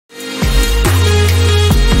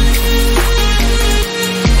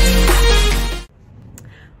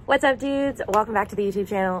What's up, dudes? Welcome back to the YouTube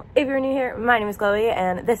channel. If you're new here, my name is Chloe,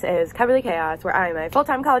 and this is Cuberly Chaos, where I am a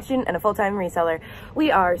full-time college student and a full-time reseller.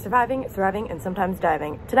 We are surviving, thriving, and sometimes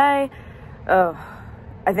diving. Today, I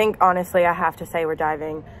think, honestly, I have to say we're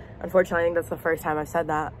diving. Unfortunately, I think that's the first time I've said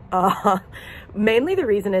that. Mainly the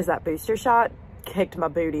reason is that booster shot kicked my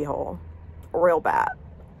booty hole real bad.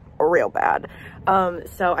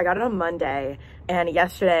 So I got it on Monday, and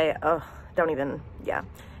yesterday,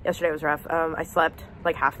 yesterday was rough. I slept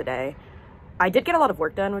like half the day. I did get a lot of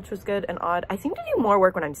work done, which was good and odd. I seem to do more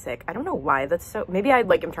work when I'm sick. I don't know why. That's so, maybe I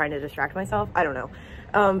like am trying to distract myself. I don't know.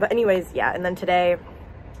 But anyways, yeah. And then today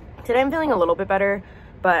I'm feeling a little bit better,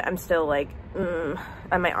 but I'm still like, and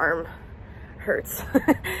my arm hurts.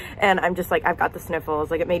 And I'm just like, I've got the sniffles.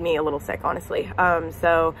 Like, it made me a little sick, honestly.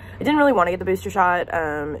 So I didn't really want to get the booster shot,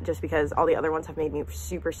 just because all the other ones have made me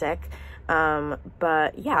super sick.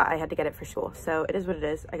 But yeah, I had to get it for school, so it is what it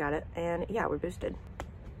is. I got it, and yeah, we're boosted.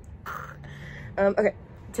 Okay,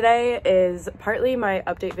 today is partly my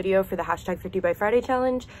update video for the hashtag 50 by Friday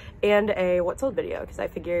challenge and a what sold video, because I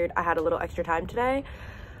figured I had a little extra time today.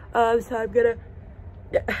 So I'm gonna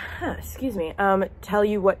excuse me, tell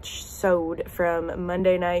you what sold from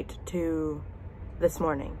Monday night to this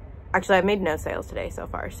morning. Actually, I've made no sales today so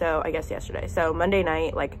far, so I guess yesterday. So Monday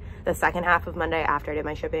night, like the second half of Monday after I did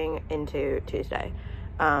my shipping into Tuesday.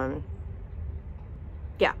 Yeah,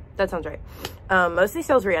 that sounds right. Most of these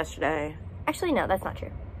sales were yesterday. Actually, no, that's not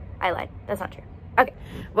true. I lied. That's not true. Okay,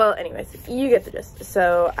 well, anyways, you get the gist.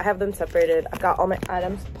 So I have them separated. I've got all my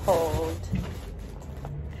items pulled.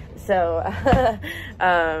 So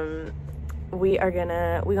we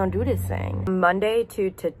gonna do this thing. Monday to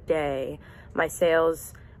today, my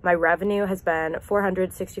revenue has been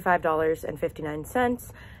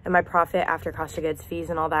 $465.59, and my profit after cost of goods, fees,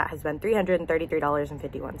 and all that has been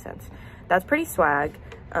 $333.51. That's pretty swag.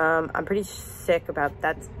 I'm pretty sick about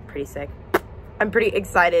that's pretty sick. I'm pretty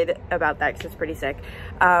excited about that because it's pretty sick.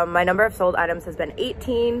 My number of sold items has been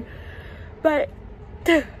 18, but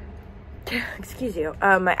excuse you.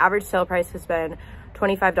 My average sale price has been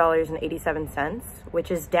 $25.87, which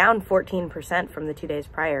is down 14% from the 2 days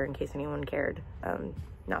prior, in case anyone cared.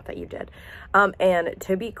 Not that you did. And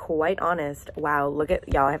to be quite honest, wow, look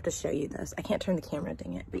at y'all. I have to show you this. I can't turn the camera,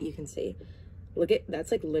 dang it, but you can see. Look at,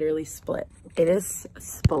 that's like literally split. It is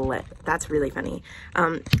split. That's really funny.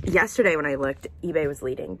 Yesterday when I looked, eBay was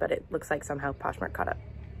leading, but it looks like somehow Poshmark caught up.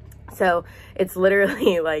 So it's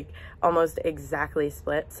literally like almost exactly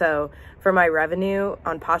split. So for my revenue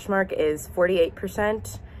on Poshmark is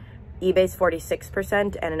 48%, eBay's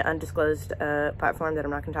 46%, and an undisclosed platform that I'm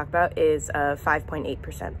not gonna talk about is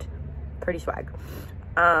 5.8%. Pretty swag.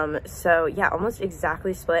 So yeah, almost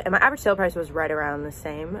exactly split. And my average sale price was right around the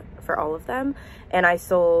same for all of them. And I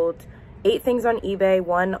sold 8 things on eBay,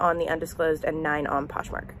 1 on the undisclosed, and 9 on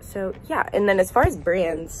Poshmark. So yeah, and then as far as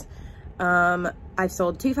brands, I've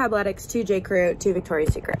sold 2 Fabletics, 2 J. Crew, 2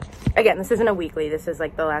 Victoria's Secret. Again, this isn't a weekly, this is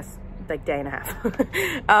like the last like day and a half.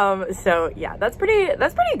 So yeah, that's pretty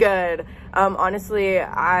good. Honestly,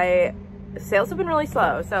 sales have been really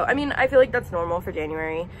slow. So I mean, I feel like that's normal for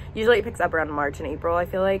January. Usually it picks up around March and April, I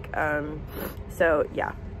feel like. So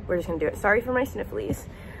yeah, we're just gonna do it. Sorry for my snifflies.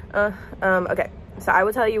 Okay, so I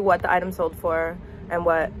will tell you what the item sold for and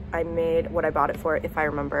what I bought it for, if I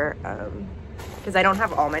remember, because I don't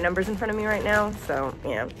have all my numbers in front of me right now, so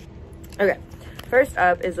yeah. Okay, first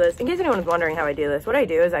up is this. In case anyone's wondering how I do this, what I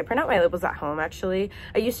do is I print out my labels at home, actually.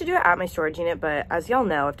 I used to do it at my storage unit, but as y'all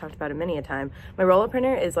know, I've talked about it many a time, my roller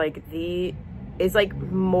printer is like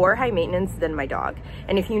more high maintenance than my dog.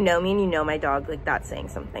 And if you know me and you know my dog, like that's saying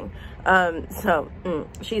something.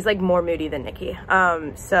 She's like more moody than Nikki.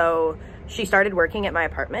 So she started working at my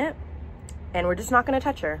apartment, and we're just not gonna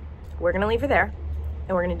touch her. We're gonna leave her there,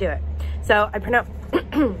 and we're gonna do it. So I print out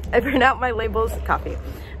I print out my labels, coffee,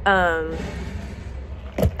 at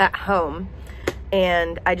home,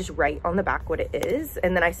 and I just write on the back what it is,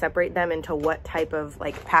 and then I separate them into what type of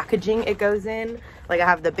like packaging it goes in. Like I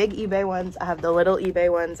have the big eBay ones, I have the little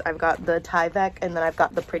eBay ones, I've got the Tyvek, and then I've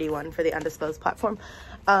got the pretty one for the undisclosed platform.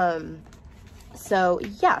 So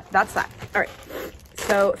yeah, that's that. All right,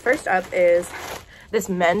 so first up is this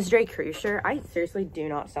men's J. Crew shirt. I seriously do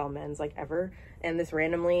not sell men's like ever, and this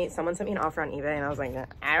randomly someone sent me an offer on eBay, and I was like,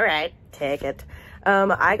 all right, take it.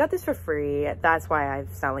 I got this for free. That's why I'm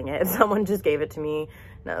selling it. Someone just gave it to me,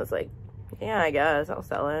 and I was like, yeah, I guess I'll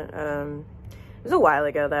sell it. It was a while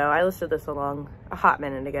ago though. I listed this a hot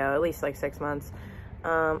minute ago, at least like 6 months.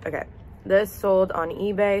 Okay, this sold on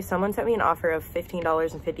eBay. Someone sent me an offer of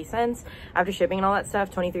 $15.50 after shipping and all that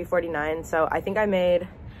stuff, $23.49. So I think I made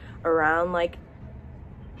around like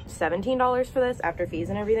 $17 for this after fees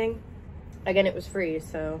and everything. Again, it was free,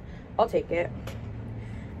 so I'll take it.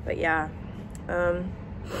 But yeah,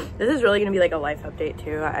 this is really gonna be like a life update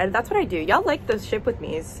too. That's what I do. Y'all like the ship with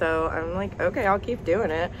me, so I'm like, okay, I'll keep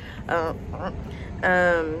doing it.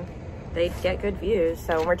 They get good views,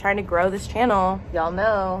 so we're trying to grow this channel. Y'all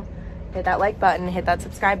know, hit that like button, hit that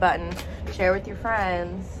subscribe button, share with your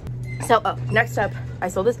friends. So next up, I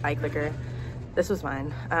sold this eye clicker. This was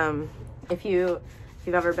mine. If you've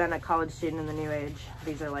ever been a college student in the new age,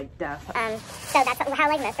 these are like death. So that's how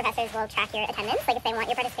like most professors will track your attendance. Like if they want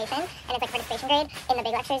your participation, and it's like participation grade in the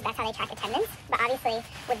big lectures, that's how they track attendance. But obviously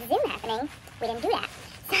with Zoom happening, we didn't do that.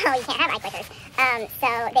 So you can't have eye clickers.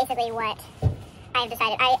 So basically what I've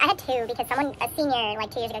decided, I had two because a senior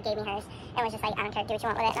like 2 years ago gave me hers and was just like, I don't care, do what you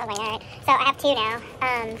want with it. And I was like, all right. So I have two now,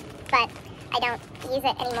 but I don't use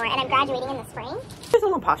it anymore, and I'm graduating in the spring. It's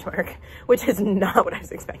on Poshmark, which is not what I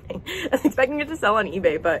was expecting. I was expecting it to sell on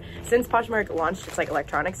eBay, but since Poshmark launched its like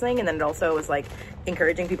electronics thing, and then it also was like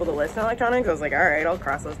encouraging people to list on electronics, I was like, all right, I'll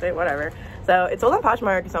cross list it, whatever. So it's sold on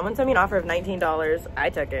Poshmark. Someone sent me an offer of $19. I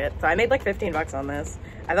took it, so I made like 15 bucks on this.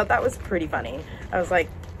 I thought that was pretty funny. I was like,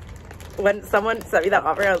 when someone sent me that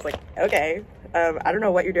offer, I was like, okay. I don't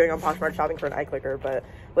know what you're doing on Poshmark shopping for an eye clicker, but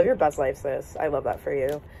live your best life, sis. I love that for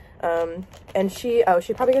you. And she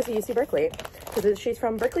probably goes to UC Berkeley because she's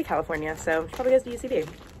from Berkeley, California. So she probably goes to UCB.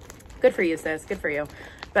 Good for you, sis. Good for you.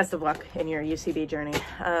 Best of luck in your UCB journey.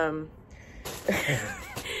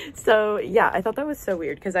 So yeah, I thought that was so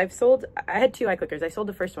weird because I had two eye clickers. I sold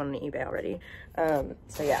the first one on eBay already.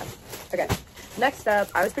 So yeah. Okay. Next up,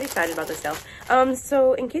 I was pretty excited about this sale.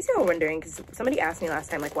 So in case y'all were wondering, because somebody asked me last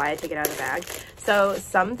time like why I take it out of the bag. So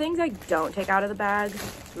some things I don't take out of the bag.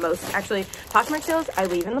 Actually, Poshmark sales I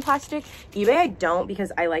leave in the plastic. eBay I don't,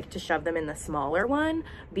 because I like to shove them in the smaller one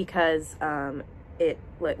because it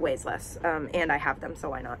weighs less, and I have them,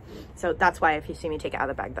 so why not? So that's why if you see me take it out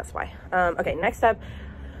of the bag, that's why. Okay, next up,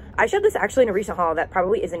 I showed this actually in a recent haul that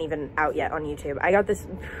probably isn't even out yet on YouTube. I got this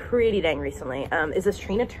pretty dang recently. Is this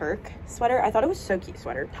Trina Turk sweater. I thought it was so cute.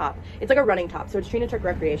 Sweater top. It's like a running top, so it's Trina Turk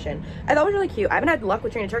Recreation. I thought it was really cute. I haven't had luck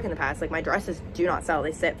with Trina Turk in the past. Like my dresses do not sell.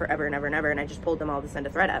 They sit forever and ever and ever, and I just pulled them all to send a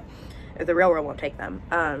thread up. The real world won't take them.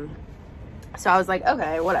 So I was like,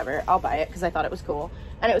 okay, whatever, I'll buy it because I thought it was cool.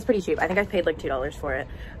 And it was pretty cheap. I think I paid like $2 for it.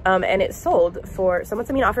 And it sold for, someone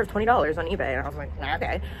sent me an offer of $20 on eBay. And I was like,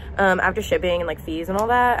 okay. After shipping and like fees and all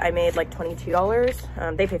that, I made like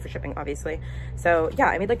 $22. They pay for shipping, obviously. So yeah,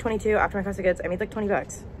 I made like 22. After my cost of goods, I made like 20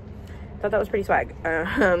 bucks. Thought that was pretty swag.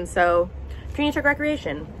 So Trina Turk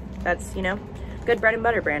Recreation. That's, you know, good bread and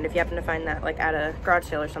butter brand if you happen to find that like at a garage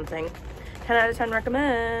sale or something. 10 out of 10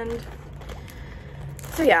 recommend.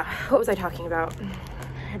 So yeah, what was I talking about?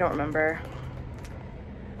 I don't remember.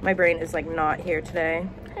 My brain is like not here today.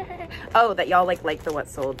 Oh, that y'all like the what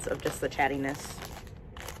solds of just the chattiness.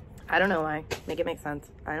 I don't know why. Make it make sense.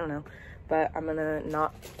 I don't know. But I'm gonna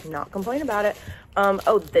not complain about it.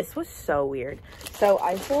 Oh, this was so weird. So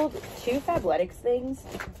I sold two Fabletics things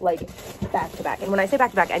like back to back. And when I say back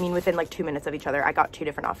to back, I mean within like 2 minutes of each other. I got two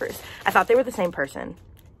different offers. I thought they were the same person.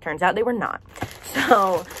 Turns out they were not.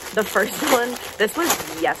 So the first one, this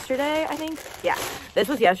was yesterday, I think. Yeah, this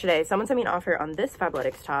was yesterday. Someone sent me an offer on this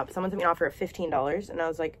Fabletics top. Someone sent me an offer of $15, and I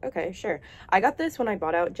was like, okay, sure. I got this when I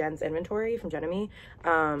bought out Jen's inventory from Jenemy,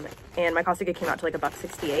 and my cost of good came out to like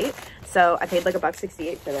 $1.68. So I paid like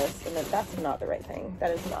 $1.68 for this, and then that's not the right thing. That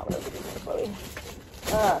is not what I was using for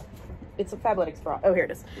Chloe. It's a Fabletics bra. Oh, here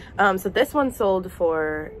it is. So this one sold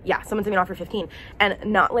for, yeah, someone sent me an offer for $15,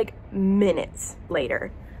 and not like minutes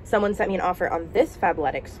later, someone sent me an offer on this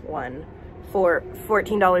Fabletics one for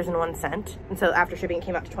 $14.01. And so after shipping, it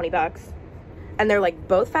came out to 20 bucks. And they're like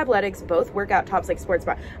both Fabletics, both workout tops, like sports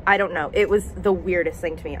bra. I don't know. It was the weirdest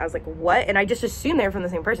thing to me. I was like, what? And I just assumed they were from the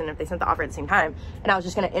same person if they sent the offer at the same time. And I was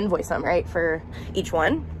just going to invoice them, right, for each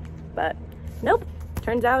one. But nope.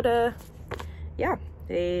 Turns out, yeah,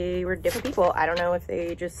 they were different people. I don't know if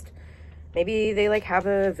they just, maybe they like have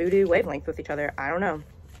a voodoo wavelength with each other. I don't know.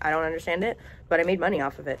 I don't understand it, but I made money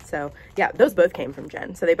off of it. So yeah, those both came from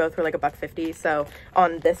Jen. So they both were like $1.50. So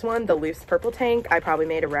on this one, the loose purple tank, I probably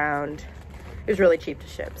made around, it was really cheap to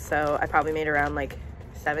ship. So I probably made around like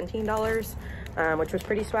 $17, which was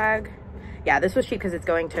pretty swag. Yeah, this was cheap because it's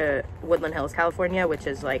going to Woodland Hills, California, which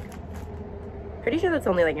is like, pretty sure that's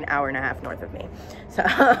only like an hour and a half north of me. So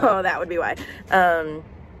that would be why.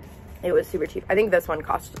 It was super cheap. I think this one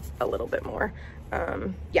cost a little bit more.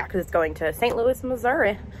 Yeah, because it's going to St. Louis,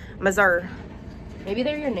 Missouri. Maybe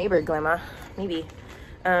they're your neighbor, Glamma. Maybe.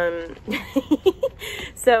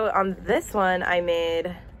 So on this one, I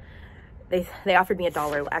made, they offered me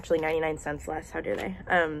 $1, actually 99 cents less. How dare they?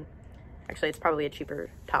 Actually, it's probably a cheaper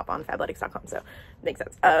top on fabletics.com, so it makes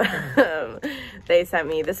sense. They sent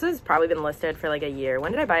me, this has probably been listed for like a year.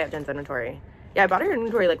 When did I buy up Jen's inventory? Yeah, I bought her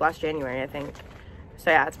inventory like last January, I think. So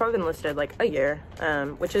yeah, it's probably been listed like a year,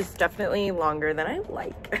 which is definitely longer than I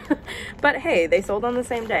like. But hey, they sold on the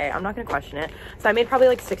same day. I'm not gonna question it. So I made probably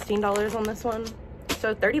like $16 on this one.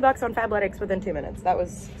 So 30 bucks on Fabletics within 2 minutes. That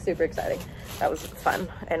was super exciting. That was fun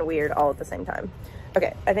and weird all at the same time.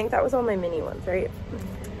 Okay, I think that was all my mini ones, right?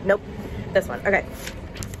 Nope, this one. Okay,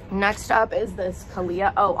 next up is this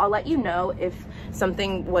Kalia. Oh, I'll let you know if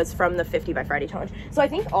something was from the 50 by Friday challenge. So I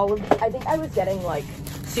think I was getting like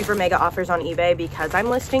super mega offers on eBay because I'm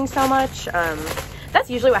listing so much. That's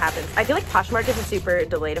usually what happens. I feel like Poshmark is a super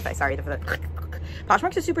delayed effect. Sorry for the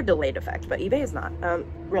Poshmark's a super delayed effect, but eBay is not.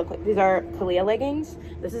 Real quick, these are Kalia leggings.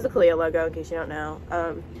 This is the Kalia logo, in case you don't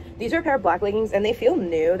know. These are a pair of black leggings, and they feel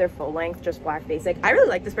new. They're full length, just black basic. I really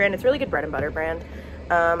like this brand. It's a really good bread and butter brand.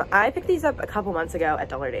 I picked these up a couple months ago at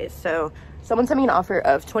Dollar Days. So someone sent me an offer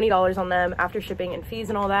of $20 on them after shipping and fees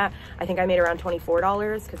and all that. I think I made around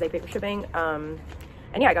 $24 because they paid for shipping.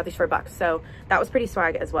 And yeah, I got these for $1. So that was pretty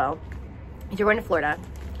swag as well. If you're going to Florida,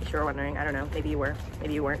 if you were wondering, I don't know, maybe you were,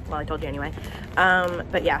 maybe you weren't. Well, I told you anyway.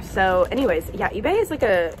 But yeah, so anyways, yeah, eBay is like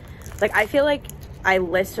I feel like I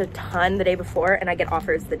list a ton the day before and I get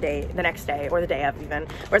offers the next day or the day of even.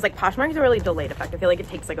 Whereas like Poshmark is a really delayed effect. I feel like it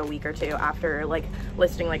takes like a week or two after like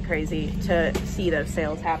listing like crazy to see those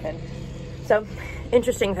sales happen. So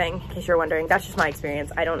interesting thing, in case you're wondering, that's just my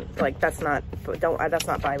experience. I don't like, that's not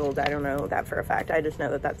Bibled. I don't know that for a fact. I just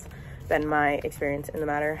know that that's been my experience in the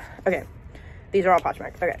matter. Okay, these are all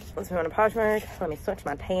Poshmark. Okay, let's move on to Poshmark. Let me switch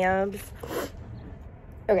my tabs.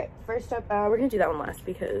 Okay, first up, we're gonna do that one last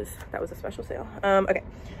because that was a special sale. Okay,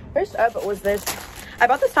 first up was this. I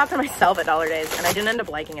bought this top for myself at Dollar Days and I didn't end up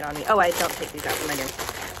liking it on me. Oh, I don't take these out from my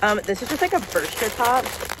new. This is just like a Bershka top.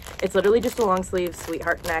 It's literally just a long sleeve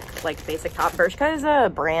sweetheart neck, like basic top. Bershka is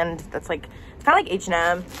a brand that's like, it's kind of like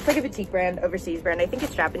H&M. It's like a boutique brand, overseas brand. I think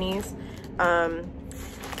it's Japanese.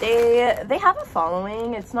 They have a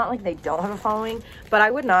following. It's not like they don't have a following, but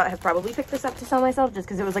I would not have probably picked this up to sell myself just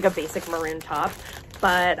because it was like a basic maroon top.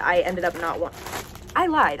 But I ended up I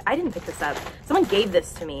lied. I didn't pick this up. Someone gave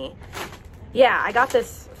this to me. Yeah, I got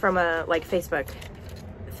this from a like Facebook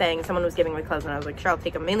thing. Someone was giving me clothes and I was like, sure, I'll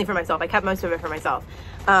take them mainly for myself. I kept most of it for myself.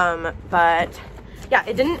 But yeah,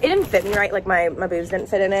 it didn't fit me right. Like my boobs didn't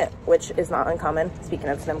fit in it, which is not uncommon. Speaking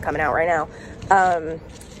of them coming out right now.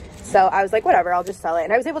 So I was like, whatever, I'll just sell it.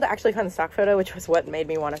 And I was able to actually find the stock photo, which was what made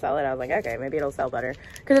me want to sell it. I was like, okay, maybe it'll sell better.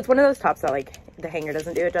 Because it's one of those tops that like the hanger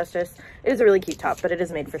doesn't do it justice. It is a really cute top, but it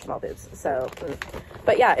is made for small boobs. So,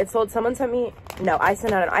 but yeah, it sold. Someone sent me, no, I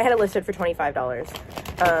had it listed for $25.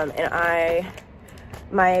 And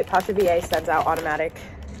my Posh VA sends out automatic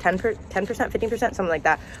 10%, 15%, something like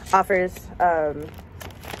that, offers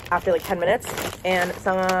after like 10 minutes. And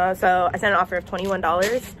so I sent an offer of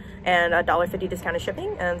 $21. And a $1.50 discounted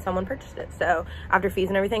shipping, and someone purchased it. So after fees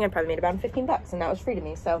and everything, I probably made about 15 bucks, and that was free to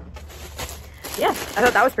me. So yeah, I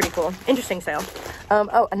thought that was pretty cool. Interesting sale.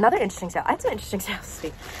 Oh, another interesting sale. I had some interesting sales this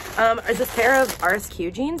week. Is this pair of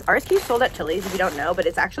RSQ jeans. RSQ sold at Tilly's if you don't know, but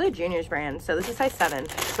it's actually a juniors brand. So this is size 7,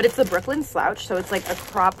 but it's the Brooklyn Slouch. So it's like a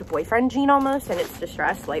cropped boyfriend jean almost, and it's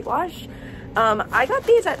distressed light wash. I got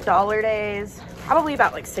these at Dollar Days probably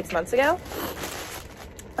about like 6 months ago.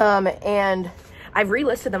 And I've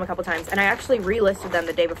relisted them a couple times, and I actually relisted them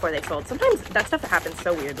the day before they sold. Sometimes that stuff happens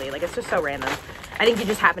so weirdly, like it's just so random. I think you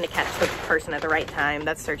just happen to catch the person at the right time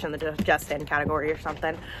that's searching the just in category or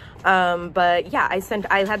something. But yeah,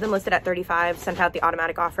 I had them listed at $35, sent out the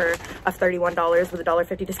automatic offer of $31 with a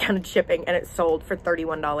 $1.50 discounted shipping, and it sold for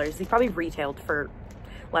 $31. They probably retailed for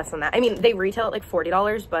less than that. I mean, they retail at like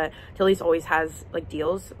 $40, but Tilly's always has like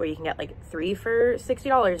deals where you can get like 3 for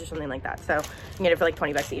 $60 or something like that. So you can get it for like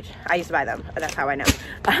 20 bucks each. I used to buy them. That's how I know.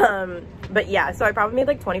 But yeah, so I probably made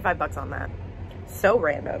like 25 bucks on that. So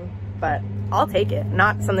random, but I'll take it.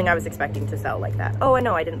 Not something I was expecting to sell like that. Oh, I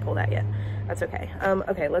know I didn't pull that yet. That's okay.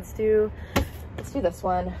 Okay, let's do this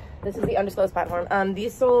one. This is the undisclosed platform.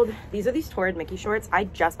 These are these Torrid Mickey shorts. I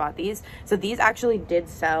just bought these. So these actually did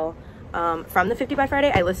sell from the 50 by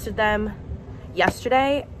Friday. I listed them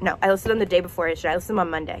yesterday. No, I listed them the day before yesterday. I listed them on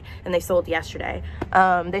Monday, and they sold yesterday.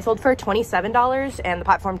 They sold for $27, and the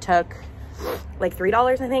platform took like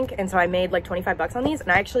 $3, I think. And so I made like 25 bucks on these,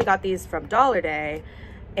 and I actually got these from Dollar Day,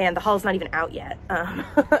 and the haul's not even out yet.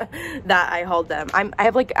 That I hauled them.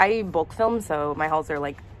 I bulk film, so my hauls are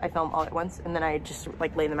like, I film all at once, and then I just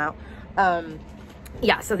like lay them out.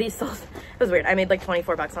 Yeah, so these sold. It was weird. I made like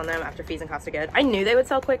 24 bucks on them after fees and cost of good. I knew they would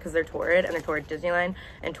sell quick because they're Torrid, and they're Torrid Disneyland,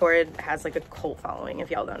 and Torrid has like a cult following. If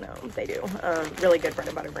y'all don't know, they do. Really good bread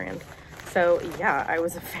and butter brand. So yeah, I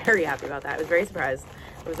was very happy about that. I was very surprised.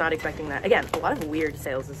 I was not expecting that. Again, a lot of weird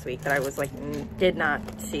sales this week that I was like, did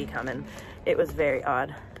not see coming. It was very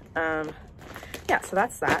odd. Yeah, so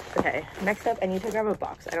that's that. Okay, next up, I need to grab a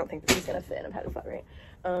box. I don't think this is gonna fit in a pedal flat, right?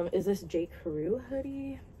 Is this J. Crew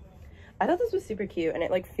hoodie? I thought this was super cute, and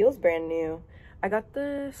it like feels brand new. I got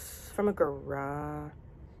this from a garage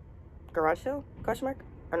sale? Question mark?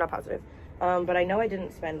 I'm not positive. But I know I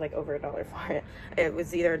didn't spend like over $1 for it. It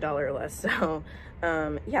was either $1 or less. So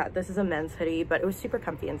yeah, this is a men's hoodie, but it was super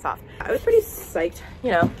comfy and soft. I was pretty psyched,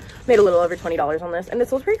 you know, made a little over $20 on this, and this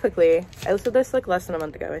sold pretty quickly. I listed this like less than a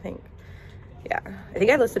month ago, I think. Yeah, I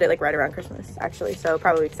think I listed it like right around Christmas actually, so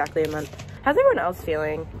probably exactly a month. How's everyone else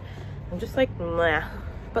feeling? I'm just like meh,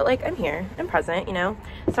 but like I'm here, I'm present, you know.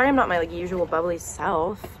 Sorry I'm not my like usual bubbly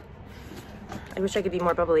self. I wish I could be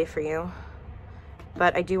more bubbly for you,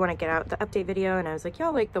 but I do want to get out the update video, and I was like,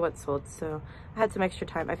 y'all like the what sold, so I had some extra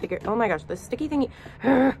time. I figured, oh my gosh, this sticky thingy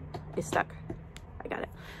is stuck. I got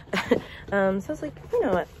it. So I was like, you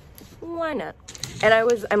know what, why not? And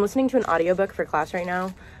I'm listening to an audiobook for class right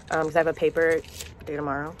now, because I have a paper due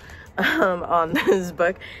tomorrow on this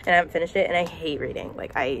book, and I haven't finished it, and I hate reading.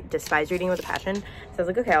 Like, I despise reading with a passion. So I was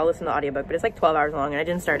like, okay, I'll listen to the audiobook, but it's like 12 hours long, and I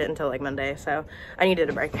didn't start it until like Monday, so I needed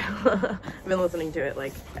a break. I've been listening to it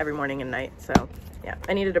like every morning and night, so yeah,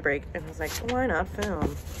 I needed a break, and I was like, why not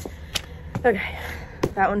film? Okay,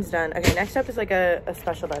 that one's done. Okay, next up is like a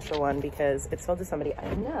special one, because it's sold to somebody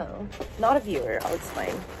I know, not a viewer, I'll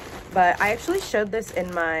explain. But I actually showed this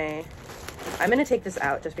in my, I'm gonna take this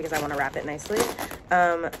out just because I want to wrap it nicely.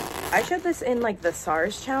 I showed this in like the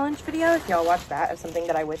SARS challenge video, if y'all watched that, of something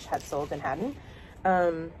that I wish had sold and hadn't.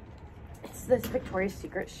 It's this Victoria's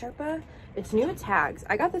Secret Sherpa. It's new with tags.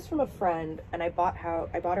 I got this from a friend, and I bought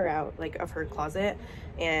her out like of her closet,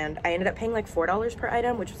 and I ended up paying like $4 per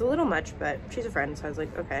item, which was a little much, but she's a friend, so I was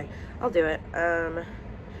like, okay, I'll do it.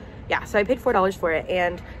 Yeah, so I paid $4 for it,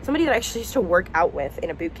 and somebody that I actually used to work out with in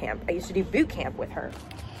a boot camp. I used to do boot camp with her.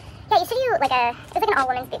 Yeah, I used to do like it was like an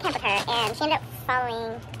all-women's boot camp with her, and she ended up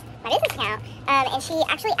following my business account, and she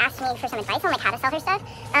actually asked me for some advice on like how to sell her stuff.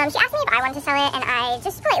 She asked me if I wanted to sell it, and I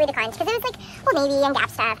just politely declined, because it was like Old Navy and Gap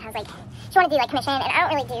stuff, and I was like, she wanted to do like commission, and I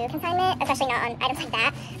don't really do consignment, especially not on items like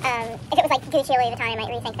that. If it was like Gucci or Louis Vuitton, I might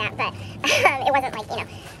rethink that, but it wasn't like, you know,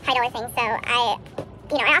 high-dollar things, so I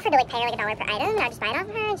offered to like pay her like $1 per item, and I'd just buy it off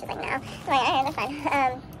of her, and she's like, no. I'm like, alright, that's fine.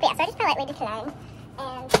 But yeah, so I just politely declined,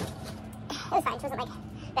 and it was fine. She wasn't like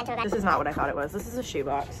bent over back. This is not what I thought it was. This is a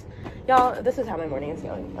shoebox. Y'all, this is how my morning is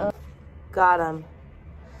going. Got him.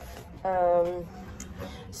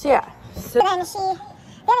 So yeah. So and then she,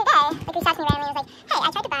 the other day, like reached out to me randomly and was like, hey,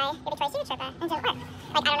 I tried to buy your Victoria's Secret Sherpa, and it didn't work.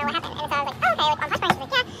 Like, I don't know what happened. And so I was like, oh, okay, like on Poshmark. She's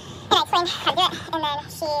like, yeah. And I explained how to do it, and then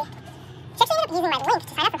she actually ended up using my link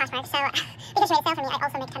to sign up for Poshmark, so because she made a sale for me, I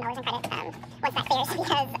also make $10 in credit once that clears, because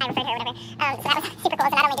I referred her or whatever. So that was super cool,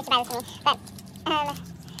 so not only did she buy this for me, but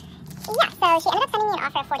yeah, so she ended up sending me an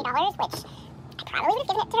offer of $40, which I probably would have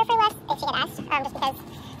given it to her for less if she had asked, just because,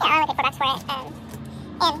 yeah, I only paid $4 for it, and,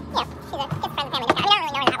 you know, she's a good friend of the family. I mean, I don't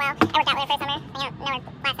really know her that well. I worked out with her for a summer. I don't know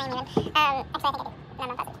her last name even. Actually, I think I did. No,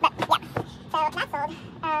 I'm fuzzy. But, yeah. So, that sold.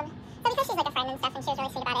 So because she's like a friend and stuff, and she was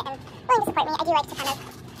really sweet about it and willing to support me, I do like to kind of,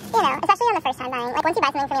 you know, especially on the first time buying. Like, once you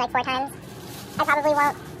buy something for me like 4 times, I probably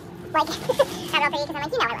won't, like, have it all pretty, because I'm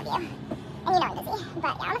like, you know I love you. And you know I'm busy.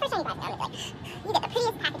 But, yeah, on the first time you buy something, it's like, you get the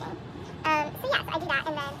prettiest packaging. So, yeah, so I do that,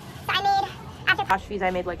 and then, so I made, after Posh fees,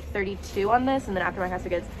 I made like 32 on this, and then after my cost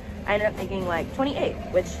of goods, I ended up making like 28,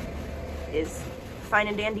 which is fine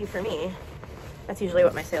and dandy for me. That's usually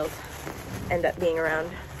what my sales end up being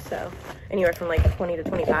around. So anywhere from like 20 to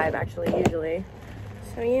 25 actually, usually.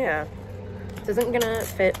 So yeah, this isn't gonna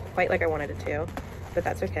fit quite like I wanted it to, but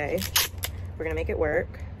that's okay. We're gonna make it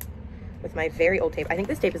work with my very old tape. I think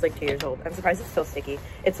this tape is like 2 years old. I'm surprised it's still sticky.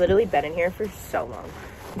 It's literally been in here for so long.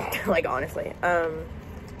 Like, honestly.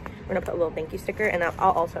 We're gonna put a little thank you sticker, and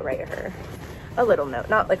I'll also write her a little note,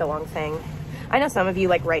 not like a long thing. I know some of you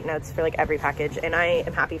like write notes for like every package, and I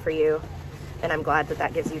am happy for you, and I'm glad that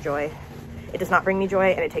that gives you joy. It does not bring me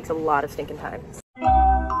joy, and it takes a lot of stinking time.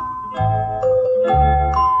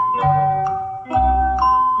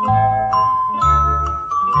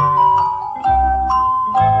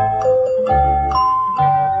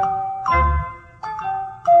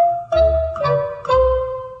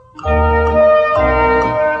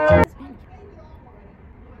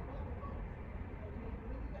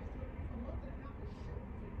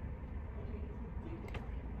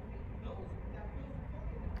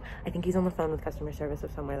 I think he's on the phone with customer service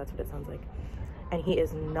of somewhere. That's what it sounds like. And he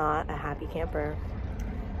is not a happy camper.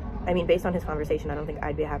 I mean, based on his conversation, I don't think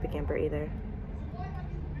I'd be a happy camper either.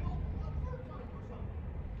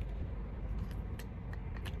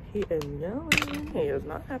 He is yelling. He is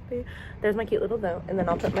not happy. There's my cute little note, and then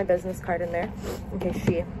I'll put my business card in there in case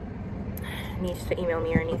she needs to email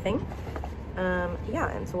me or anything. Yeah,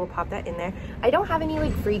 and so we'll pop that in there. I don't have any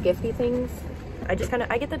like free gifty things. I just kind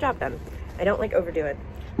of, I get the job done. I don't like overdo it.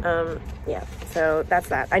 Yeah, so that's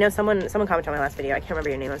that. I know someone commented on my last video, I can't remember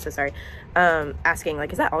your name, I'm so sorry, asking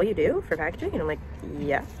like, is that all you do for packaging? And I'm like,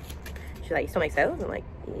 yeah. She's like, you still make sales? I'm like,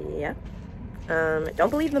 yeah. Don't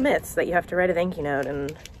believe the myths that you have to write a thank you note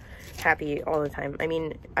and happy all the time. I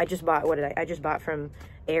mean, I just bought, I just bought from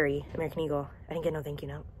Aerie, American Eagle. I didn't get no thank you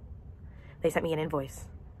note. They sent me an invoice,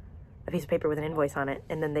 a piece of paper with an invoice on it,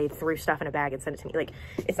 and then they threw stuff in a bag and sent it to me. Like,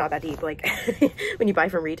 it's not that deep. Like, when you buy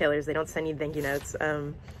from retailers, they don't send you thank you notes.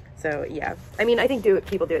 So yeah, I mean, I think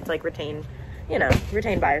people do it to like retain, you know,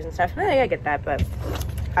 retain buyers and stuff. I get that, but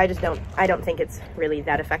I don't think it's really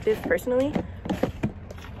that effective personally.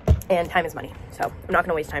 And time is money, so I'm not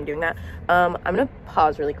gonna waste time doing that. I'm gonna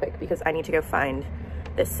pause really quick because I need to go find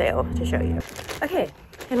this sale to show you. Okay,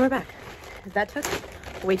 and we're back. That took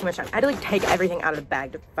way too much time. I had to like take everything out of the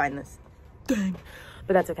bag to find this thing,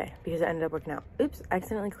 but that's okay because it ended up working out. Oops, I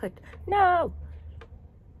accidentally clicked. No!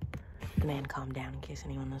 The man calmed down in case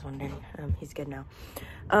anyone was wondering. He's good now.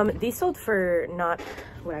 These sold for not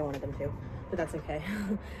what I wanted them to, but that's okay.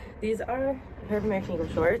 These are a pair of American Eagle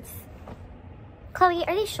shorts. Chloe,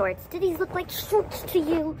 are these shorts? Do these look like shorts to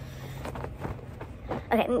you?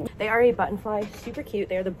 Okay. They are a button fly, super cute.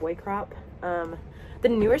 They are the boy crop. The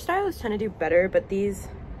newer styles tend to do better, but these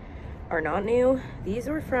are not new. These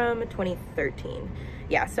were from 2013.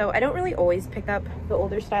 Yeah, so I don't really always pick up the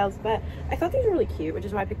older styles, but I thought these were really cute, which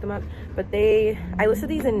is why I picked them up. But I listed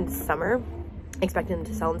these in summer, expecting them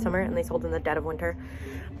to sell in summer, and they sold in the dead of winter.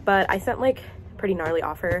 But I sent like a pretty gnarly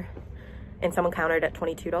offer, and someone countered at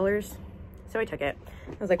 $22. So I took it.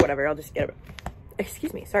 I was like, whatever, I'll just get it.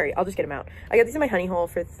 Excuse me, sorry, I'll just get them out. I got these in my honey hole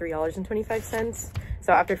for $3.25.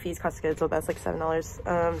 So after fees, cost of goods, so that's like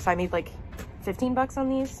 $7. So I made like 15 bucks on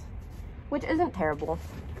these, which isn't terrible.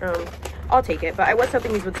 I'll take it, but I was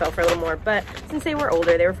hoping these would sell for a little more, but since they were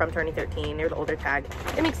older, they were from 2013, they were the older tag,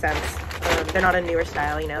 it makes sense. They're not a newer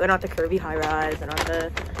style, you know, they're not the curvy high rise, they're not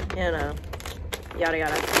the, you know, yada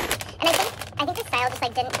yada. And I think the style just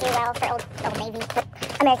like didn't do well for Old Navy,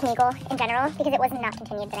 American Eagle in general, because it was not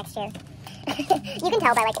continued the next year. You can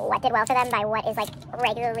tell by like what did well for them by what is like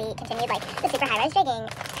regularly continued. Like the super high-rise jegging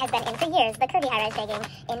has been in for years, the curvy high-rise jegging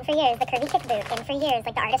in for years, the curvy kick boot in for years,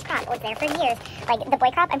 like the artist crop was there for years. Like the boy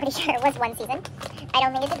crop, I'm pretty sure was one season. I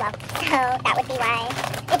don't think it did well, so that would be why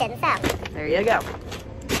it didn't sell. There you go.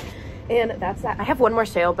 And that's that. I have one more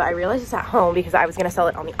sale, but I realized it's at home because I was going to sell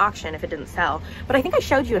it on the auction if it didn't sell. But I think I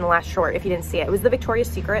showed you in the last short if you didn't see it. It was the Victoria's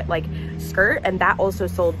Secret like skirt, and that also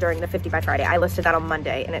sold during the 50 by Friday. I listed that on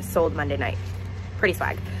Monday and it sold Monday night. Pretty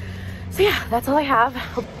swag. So yeah, that's all I have.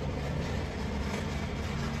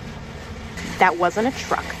 That wasn't a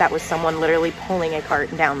truck. That was someone literally pulling a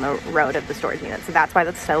cart down the road of the storage unit. So that's why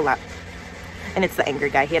that's so loud. And it's the angry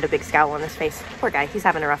guy. He had a big scowl on his face. Poor guy. He's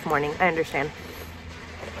having a rough morning. I understand.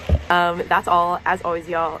 That's all. As always,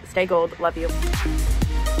 y'all, stay gold. Love you.